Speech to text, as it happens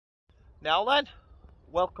Now then,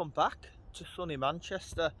 welcome back to sunny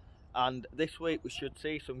Manchester, and this week we should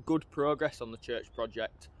see some good progress on the church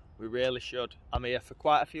project. We really should. I'm here for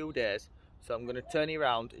quite a few days, so I'm going to turn you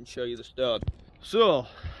around and show you the stone. So,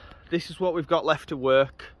 this is what we've got left to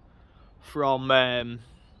work from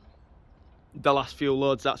the last few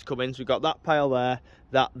loads that's come in. So we've got that pile there,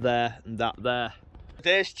 that there, and that there.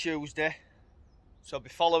 Today's Tuesday, so I'll be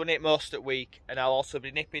following it most of the week, and I'll also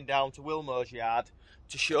be nipping down to Willmow's yard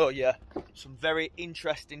to show you some very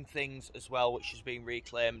interesting things as well, which has been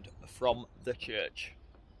reclaimed from the church.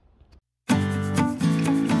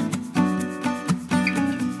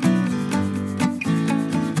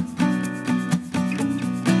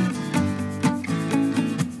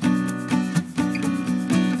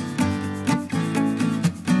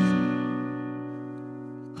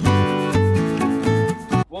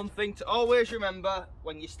 One thing to always remember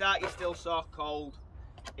when you start your still saw cold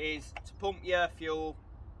is to pump your fuel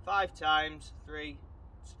 5 times, 3,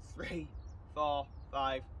 4,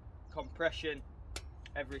 5, compression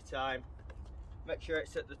every time. Make sure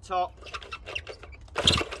it's at the top.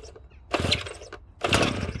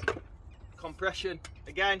 Compression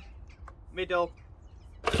again, middle.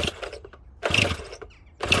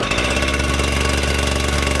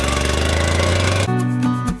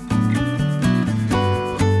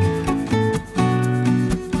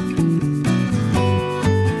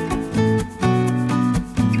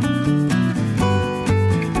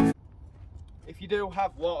 If you do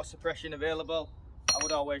have water suppression available, I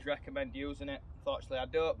would always recommend using it. Unfortunately I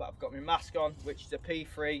don't, but I've got my mask on, which is a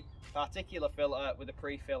P3 particulate filter with a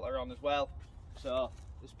pre-filter on as well. So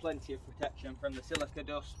there's plenty of protection from the silica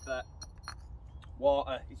dust, but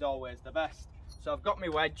water is always the best. So I've got my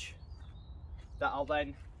wedge that I'll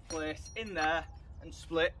then place in there and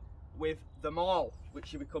split with the maul,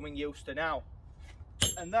 which you're becoming used to now.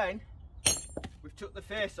 And then we've took the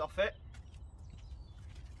face off it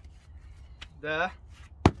there,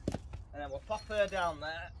 and then we'll pop her down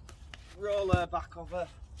there, roll her back over,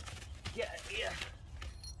 get her here,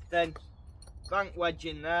 then bank wedge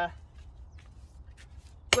in there,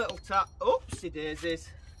 little tap, oopsie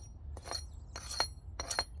daisies,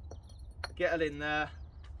 get her in there,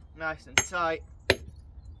 nice and tight,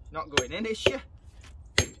 not going in, is she?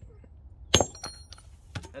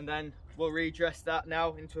 And then we'll redress that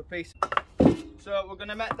now into a piece. So we're going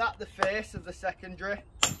to make that the face of the secondary.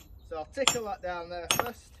 So I'll tickle that down there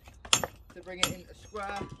first to bring it into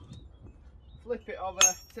square, flip it over,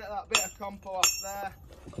 take that bit of compo off there.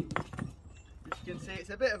 As you can see,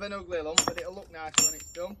 it's a bit of an ugly lump, but it'll look nice when it's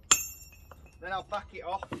done. Then I'll back it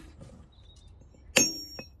off, take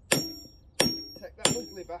that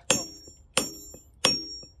ugly back off,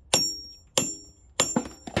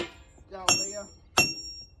 down there.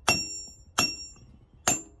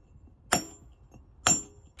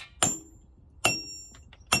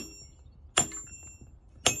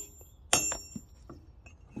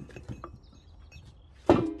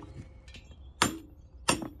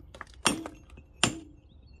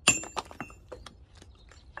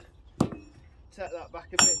 Take that back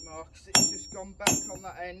a bit more because it's just gone back on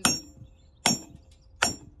that end.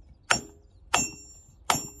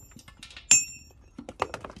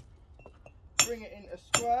 Bring it into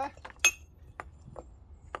square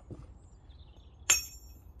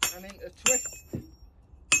and into twist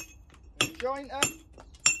and jointer,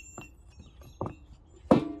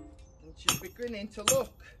 and she's beginning to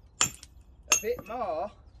look a bit more,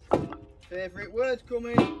 favourite word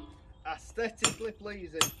coming, aesthetically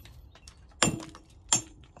pleasing.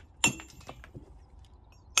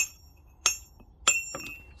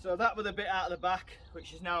 So that was a bit out of the back, which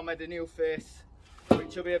has now made a new face,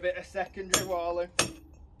 which will be a bit of secondary walling.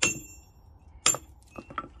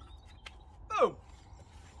 Boom!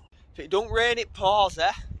 If it don't rain, it pours,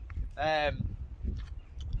 eh?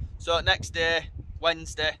 So next day,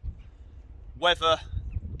 Wednesday, weather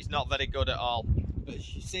is not very good at all.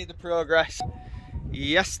 But you see the progress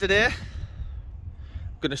yesterday.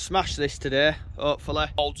 I'm going to smash this today, hopefully.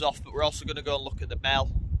 Holds off, but we're also going to go and look at the bell,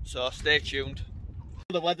 so stay tuned.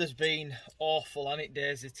 The weather's been awful, hasn't it,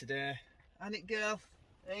 Daisy, today? Hasn't it, girl?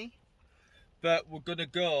 Eh? But we're going to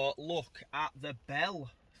go look at the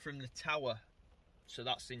bell from the tower. So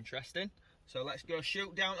that's interesting. So let's go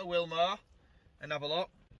shoot down to Willmow and have a look.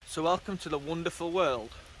 So welcome to the wonderful world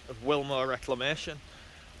of Willmow Reclamation,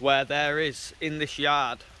 where there is, in this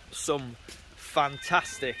yard, some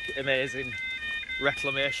fantastic, amazing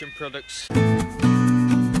reclamation products.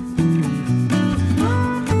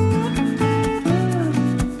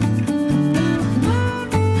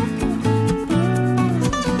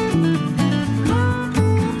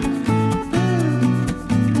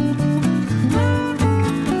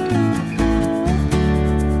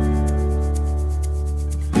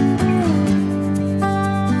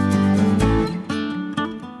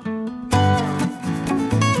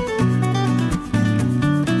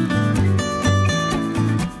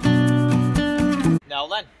 Now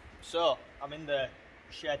then, so I'm in the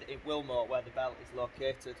shed in Willmow where the bell is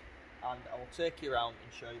located, and I will take you around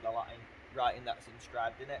and show you the Latin writing that's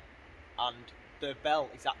inscribed in it. And the bell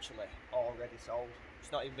is actually already sold.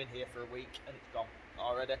 It's not even been here for a week and it's gone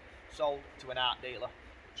already. Sold to an art dealer,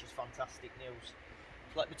 which is fantastic news.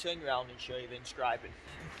 So let me turn you around and show you the inscribing.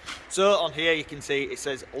 So on here you can see it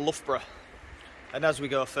says Loughborough, and as we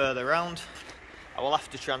go further around I will have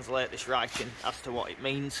to translate this writing as to what it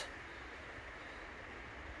means.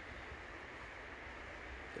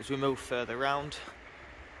 As we move further around,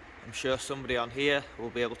 I'm sure somebody on here will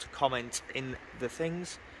be able to comment in the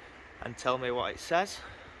things and tell me what it says.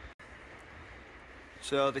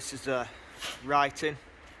 So this is the writing,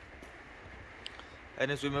 and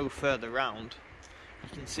as we move further around you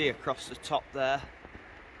can see across the top there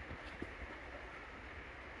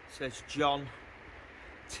it says John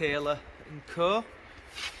Taylor and Co.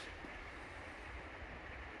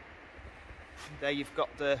 There you've got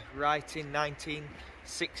the writing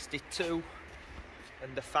 1962,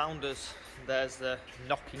 and the founders, there's the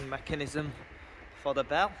knocking mechanism for the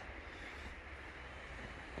bell.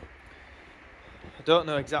 I don't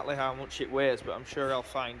know exactly how much it weighs, but I'm sure I'll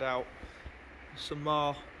find out. Some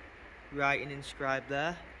more writing inscribed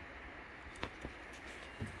there.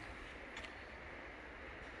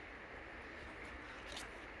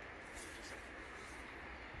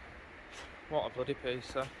 What a bloody piece,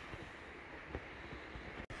 sir.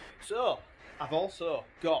 So, I've also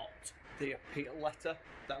got the appeal letter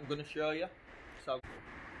that I'm going to show you.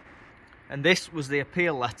 And this was the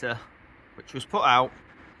appeal letter which was put out.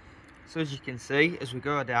 So as you can see, as we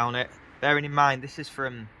go down it, bearing in mind this is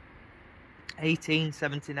from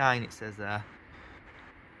 1879, it says there.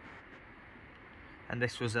 And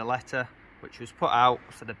this was a letter which was put out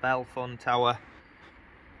for the Bell Fund Tower.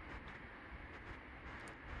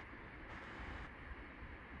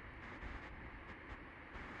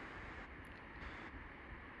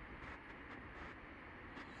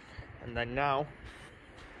 And then now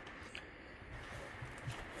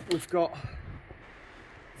we've got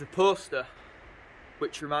the poster,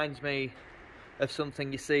 which reminds me of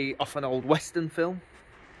something you see off an old Western film.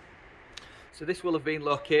 So this will have been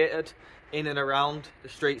located in and around the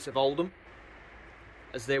streets of Oldham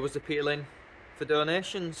as they was appealing for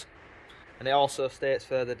donations. And it also states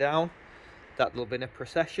further down that there'll be a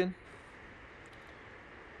procession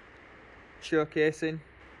showcasing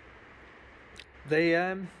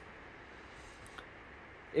the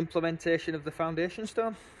implementation of the foundation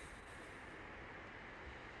stone.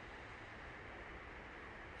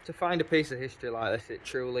 To find a piece of history like this, it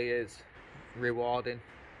truly is rewarding.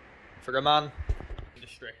 For a man in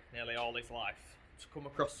industry nearly all his life to come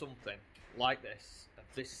across something like this, of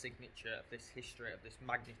this signature, of this history, of this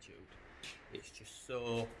magnitude, it's just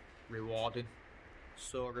so rewarding.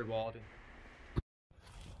 So rewarding.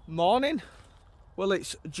 Morning. Well,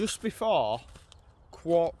 it's just before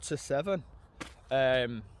 7:15.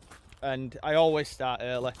 And I always start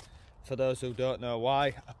early. For those who don't know why,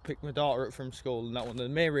 I picked my daughter up from school, and that's one of the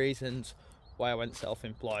main reasons why I went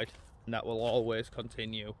self-employed, and that will always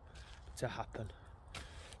continue to happen.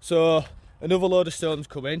 So another load of stones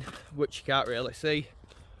come in, which you can't really see,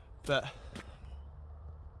 but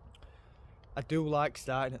I do like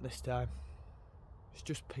starting at this time. It's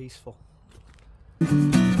just peaceful.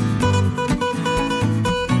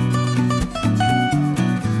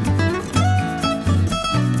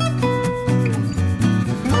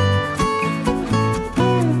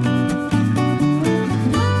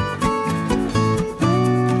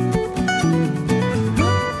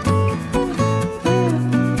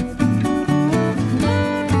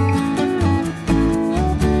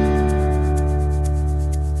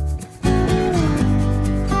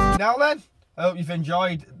 Now then, I hope you've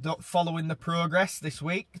enjoyed following the progress this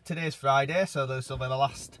week. Today's Friday, so this will be the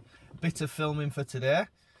last bit of filming for today.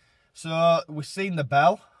 So we've seen the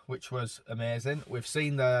bell, which was amazing. We've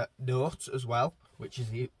seen the note as well, which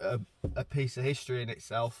is a piece of history in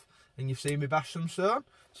itself. And you've seen me bash some stone.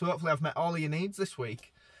 So hopefully I've met all of your needs this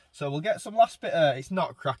week. So we'll get some last bit. It's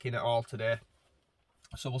not cracking at all today.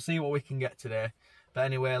 So we'll see what we can get today. But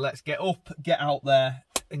anyway, let's get up, get out there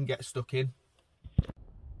and get stuck in.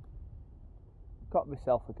 Got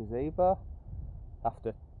myself a gazebo.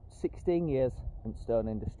 After 16 years in stone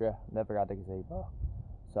industry, never had a gazebo,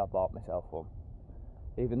 so I bought myself one.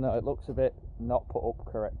 Even though it looks a bit not put up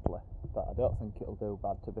correctly, but I don't think it'll do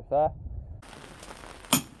bad, to be fair.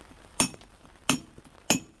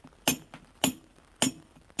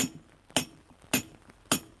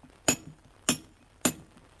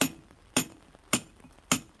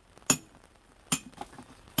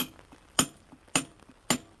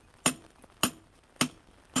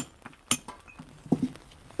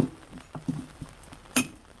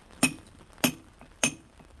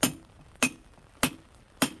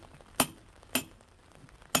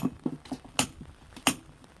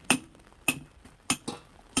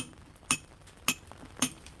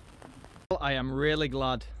 But I am really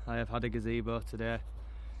glad I have had a gazebo today.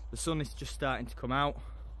 The sun is just starting to come out,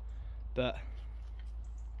 but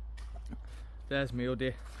there's my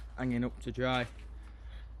hoodie hanging up to dry.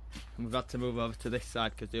 And we've had to move over to this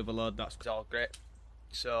side because the other load, that's all great.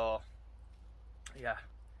 So yeah,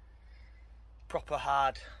 proper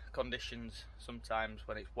hard conditions sometimes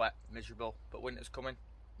when it's wet, miserable, but winter's coming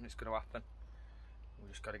and it's going to happen. We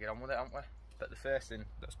just got to get on with it, haven't we? But the facing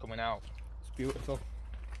that's coming out, it's beautiful.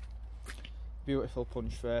 Beautiful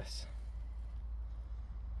punch face.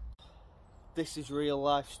 This is real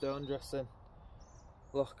life stone dressing.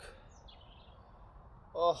 Look.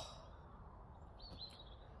 Oh.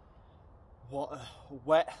 What a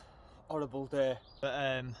wet, horrible day.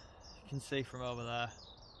 But you can see from over there,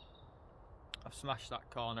 I've smashed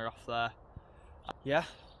that corner off there. Yeah.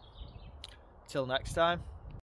 Till next time.